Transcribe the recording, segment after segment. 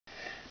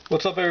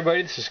What's up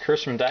everybody, this is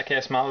Kris from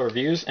Diecast Model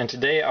Reviews, and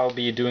today I'll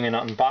be doing an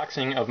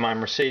unboxing of my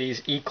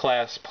Mercedes E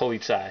Class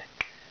Polizei.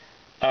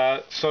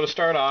 So to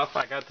start off,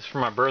 I got this for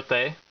my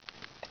birthday,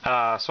 so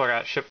I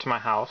got it shipped to my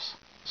house,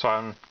 so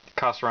it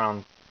cost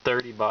around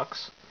 30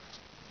 bucks,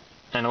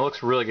 and it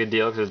looks a really good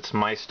deal because it's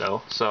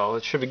Maisto, so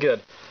it should be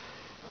good.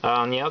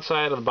 On the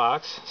outside of the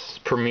box, this is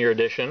Premier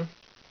Edition.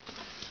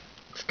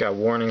 It's got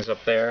warnings up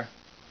there,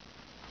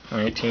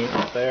 2018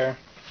 up there.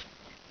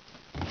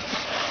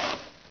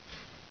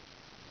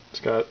 It's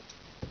got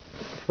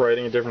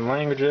writing in different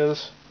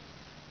languages.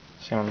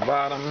 See on the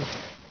bottom.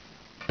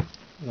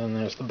 And then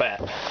there's the back.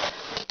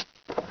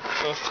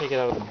 So let's take it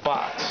out of the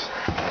box.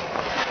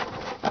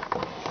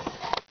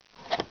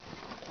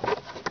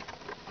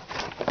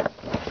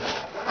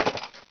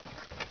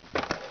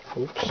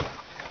 Oops.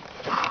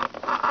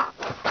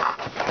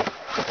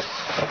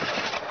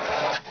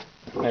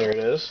 There it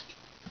is.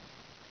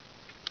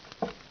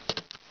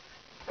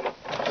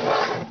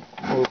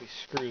 Will be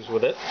screws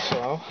with it,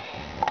 so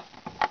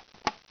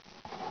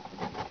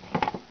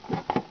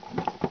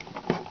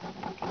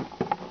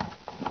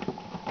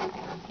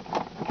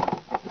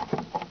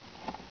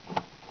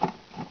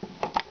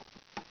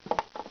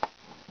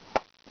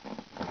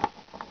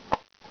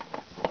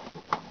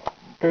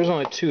there's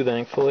only two,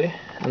 thankfully,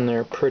 and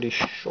they're pretty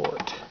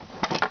short.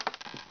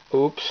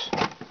 Oops.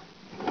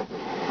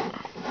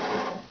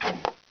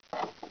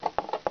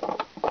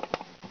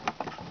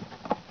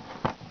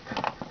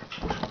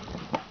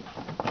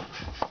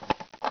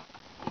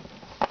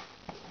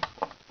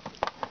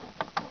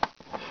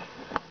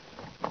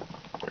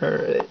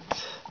 Alright.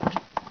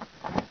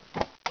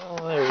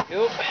 Oh, there we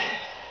go.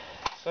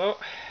 So,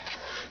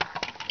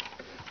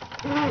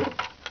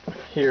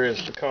 here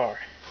is the car.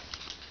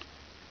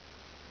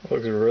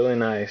 Looks really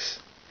nice.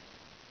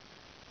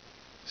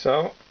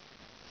 So,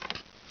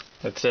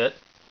 that's it.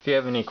 If you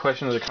have any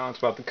questions or comments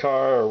about the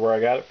car or where I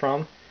got it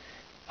from,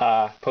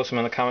 post them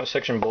in the comment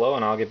section below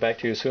and I'll get back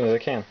to you as soon as I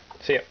can.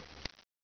 See ya.